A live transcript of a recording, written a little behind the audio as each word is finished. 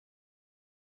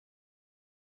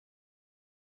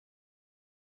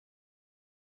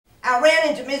I ran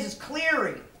into Mrs.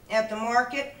 Cleary at the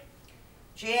market.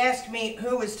 She asked me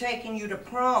who was taking you to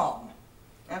prom.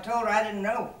 I told her I didn't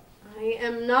know. I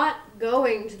am not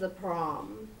going to the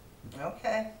prom.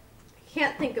 Okay. I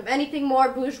can't think of anything more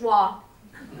bourgeois.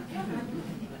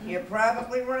 You're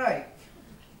probably right.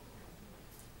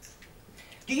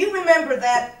 Do you remember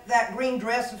that green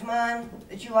dress of mine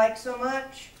that you liked so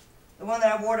much? The one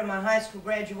that I wore to my high school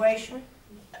graduation?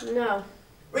 No.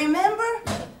 Remember?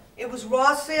 It was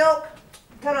raw silk,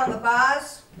 cut on the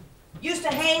bars. Used to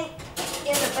hang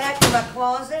in the back of my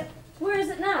closet. Where is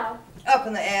it now? Up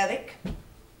in the attic.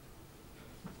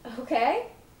 Okay.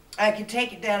 I could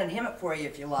take it down and hem it for you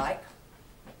if you like.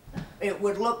 It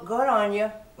would look good on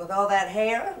you with all that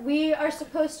hair. We are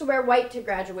supposed to wear white to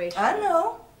graduation. I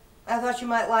know. I thought you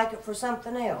might like it for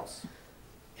something else.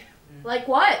 Like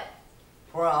what?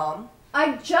 Prom.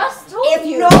 I just told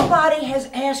you. If nobody has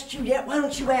asked you yet, why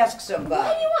don't you ask somebody?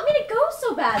 Why do you want me to go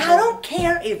so badly? I don't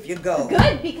care if you go.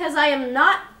 Good, because I am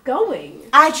not going.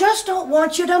 I just don't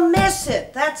want you to miss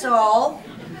it, that's all.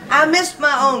 I missed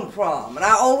my own prom, and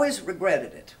I always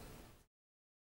regretted it.